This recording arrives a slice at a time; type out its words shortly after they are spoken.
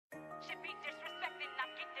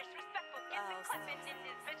clapping in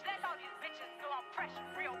this bitch. Let all these bitches know I'm pressure,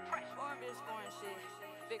 real pressure. Foreign shit.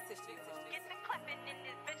 Big tissue. Get the clapping in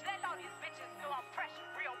this bitch. Let all these bitches know I'm pressure,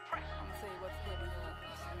 real pressure. I'ma tell you what's good in here.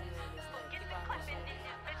 Get the clapping in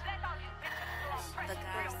this bitch. Let all these bitches know I'm pressure, The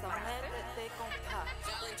guys real so pressure. mad that they gon' pop.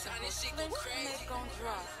 Valentine, this shit go crazy. They gon'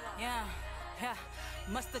 drop. Yeah.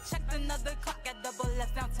 Musta checked another clock, got double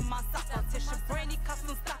left down to my sock. Tissue brandy,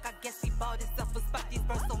 custom stock. I guess he bought himself a spot. These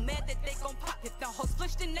birds so mad that they gon' pop. If them hoes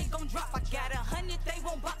flish, then they gon' drop. I got 100, they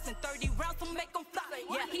won't box, and 30 rounds to make them flop.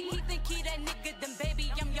 Yeah, he think he that nigga, then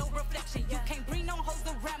baby, I'm your reflection. You can't bring no hoes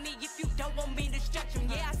around me if you don't want me to stretch them.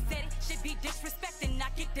 Yeah, I said it, should be disrespecting,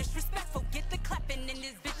 not get disrespectful. Get the clapping in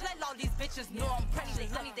this bitch, let all these bitches know I'm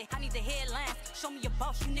precious. I need the headlines, show me your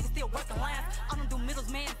boss, you niggas still working lines. I don't do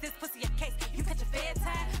middleman, this pussy a case, you catch a fair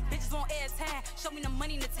time. Bitches want airtime, show me the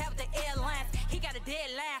money in the tab with the airlines. He got a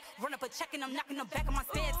deadline, run up a check and I'm knocking them back on my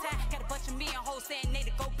spare time. Got a bunch of me and hoes saying they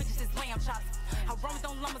to go, bitches is lamb chops. I run with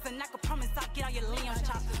them lumbers and I can promise I'll get all your lamb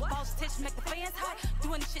chops. Boss titch, make the fans hot,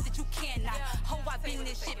 doing the shit that you cannot. Ho, I been in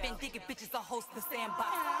this shit, been digging bitches a host the sandbox.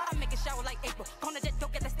 I make it shower like April, gonna that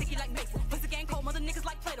dope, get that sticky like maple. Pussy gang cold, mother niggas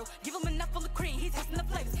like Play-Doh. Give him enough full of cream, he tasting the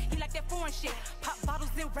flavors. He like that foreign shit, pop bottles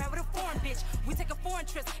and ride with a foreign bitch. We take a foreign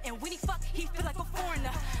trip, and when he fuck, he feel like a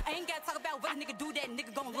foreigner. I ain't gotta talk about what a nigga do, that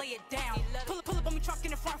nigga gon' lay it down. Pull up on me trunk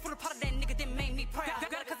in the front, full of pot of that nigga, then made me proud.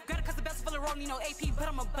 Got a custom belts full of rolling, no AP, but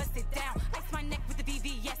I'ma bust it down. Ice my neck with the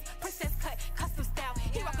VVS, princess cut, custom style.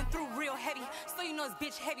 He rockin' through real heavy, so you know his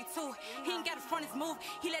bitch heavy too. He ain't gotta front his move,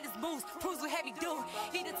 he let his moves proves what heavy do.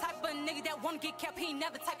 He the type of nigga that wanna get kept, he ain't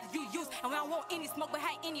never type of you use. And when I want any smoke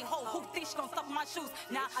behind any hoe, who thinks she gon' stop my shoes?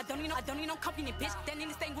 Nah, I don't need no company, bitch. That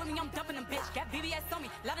nigga staying with me, I'm dumping them, bitch. Got BBS on me,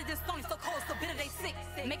 lot of this stony, so cold, so bitter they sick.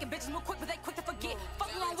 Making bitches move quick, but they quick to forget.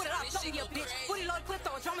 Fuck along with it, I'll throw me a bitch. Booty loaded clip,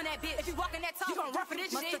 throw a drum in that bitch. If you walkin' that talk, you gon' run for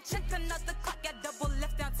this shit. Musta checked another clock, got double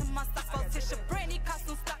left down to my sock. Oh, tissue brandy,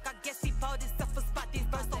 costume stock. I guess he bought himself a spot. These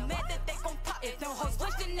birds so mad that they gon' pop. If them hoes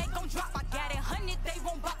flish, then they gon' drop. I got 100, they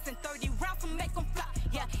won't box, and 30 rounds to make them flop.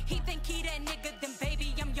 Yeah, he think he that nigga, then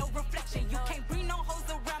baby, I'm your reflection. You can't bring no hoes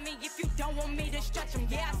around me if you don't want me to stretch them.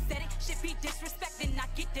 Yeah, I said it, should be disrespecting,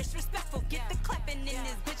 not get disrespectful. Get the clapping in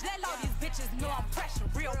this bitch, let all these bitches know I'm pressure,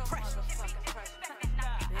 real pressure.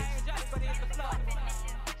 I ain't dropping, but it hit the floor. I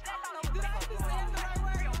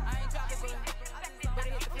ain't dropping, but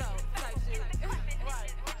it hit the floor. Type shit.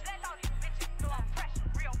 Right.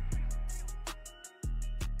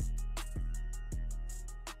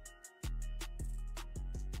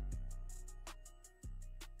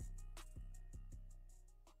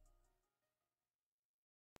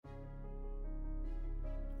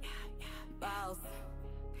 Boss.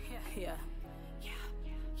 Yeah.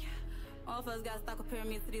 All of us gotta stop comparing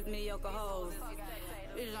me to these mediocre hoes.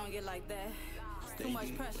 Bitches don't get like that. Too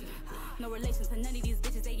much pressure. No relation to none of these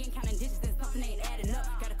bitches. They ain't counting digits and something ain't adding up.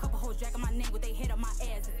 Got a couple hoes dragging my name with they head up my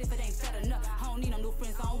ass as if it ain't fat enough. I don't need no new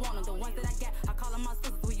friends, I don't want them. The ones that I got, I call them my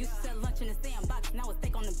sisters. We used to sell lunch in the sandbox. Now it's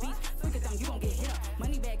steak on the beach. Speak of them, you gon' get hit up.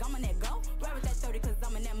 Money bag, I'm in that go. Ride with that 30 cause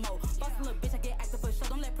I'm in that mode. Boss a little bitch, I get active for sure.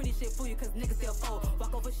 Don't let pretty shit fool you cause niggas still fold.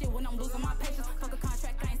 Walk over shit when I'm losing my patience. Fuck a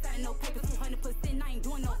contract, I ain't signing no papers. 200%, I ain't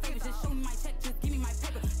doing no favors. Just show me my check, just give me my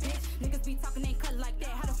paper. Bitch, niggas be talking, ain't cut like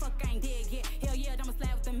that. How the fuck I ain't dead yet? Hell yeah, I'm a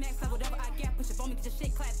slab with the max. Like whatever I got, push it on me, get your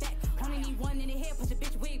shit clap back. Only need one in the head, push a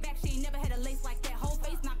bitch wig back. She ain't never had a lace like that. Whole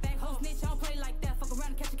face knock back, whole snitch, I don't play like that. Fuck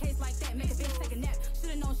around and catch a case like that. Make a bitch take a nap.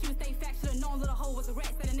 Should've known she would stay fat. Should've known little hoe was a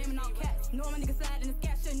rat. Said her name and all cats. Know my nigga slide in the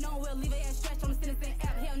scat. Should've known we'll leave her ass stretched on the sentencing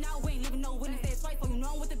app. Hell, now we ain't leaving no witness. That's right, so you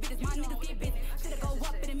know with the business. My niggas get busy. Should've go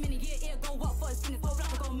up in a minute. Yeah, it'll go up for a sentence. Whole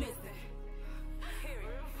block will go missing.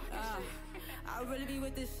 I really be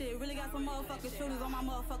with this shit. Really got some motherfucking shooters on my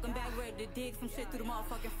motherfucking back, ready to dig some shit through the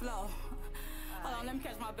motherfucking floor. Hold on, let me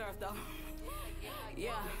catch my breath though.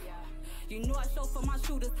 Yeah. You know I show for my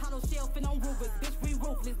shooters, hollow shell fin on Rugers. Bitch, we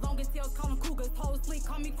ruthless, longest tails call them cougars. Hoes sleep,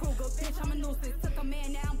 call me Kruger. Bitch, I'm a nuisance. Took a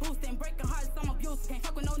man, now I'm boosting. Breaking hearts, I'm abusive. Can't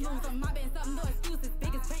fuck with no loser. My band, something, no excuses.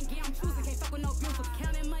 Biggest bank, yeah, I'm choosing. Can't fuck with no abusers.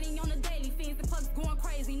 Counting money on the daily. Fiends and plugs going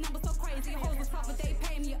crazy. Numbers so crazy. Hoes was talk, but they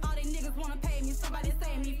pay me. All they niggas wanna pay me. Somebody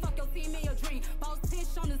save me. Fuck your team and your dream. Boss pitch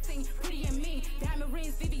on the scene. Pretty and mean. Diamond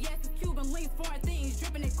rings, VVS, Cuban links, foreign things.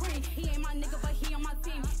 Dripping and cream. He ain't my nigga, but he on my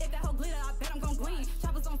team. If that hoe glitter, I bet I'm gon' glean.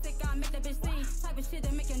 Choppers on stick, I make that bitch sing. Type of shit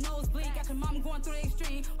that make your nose bleed. Got your mom going through the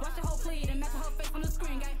extreme. Watch the whole bleed and match her face on the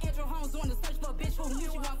screen. Got Andrew Holmes doing the search for a bitch who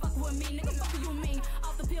knew she wanna fuck with me. Nigga, fuck who you mean?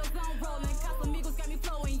 Off the pills, I'm rolling. Casamigos got me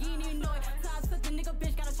flowing. You ain't even know it. So I took the nigga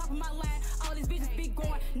bitch, got a chop in my line. All these bitches be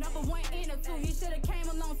going. Number one in or two. He should've came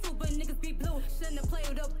along too, but niggas be blue. Shouldn't have played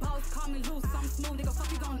with the boss. Call me loose. I'm smooth, nigga.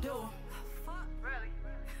 Fuck you gon' do? Fuck, really?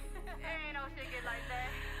 Ain't no shit get like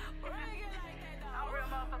that. I'm a real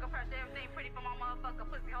motherfucker, pressure. Everything pretty for my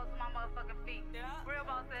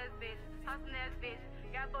boss ass bitch, hustling ass bitch.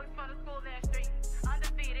 Got books from the school and street.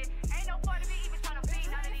 Undefeated,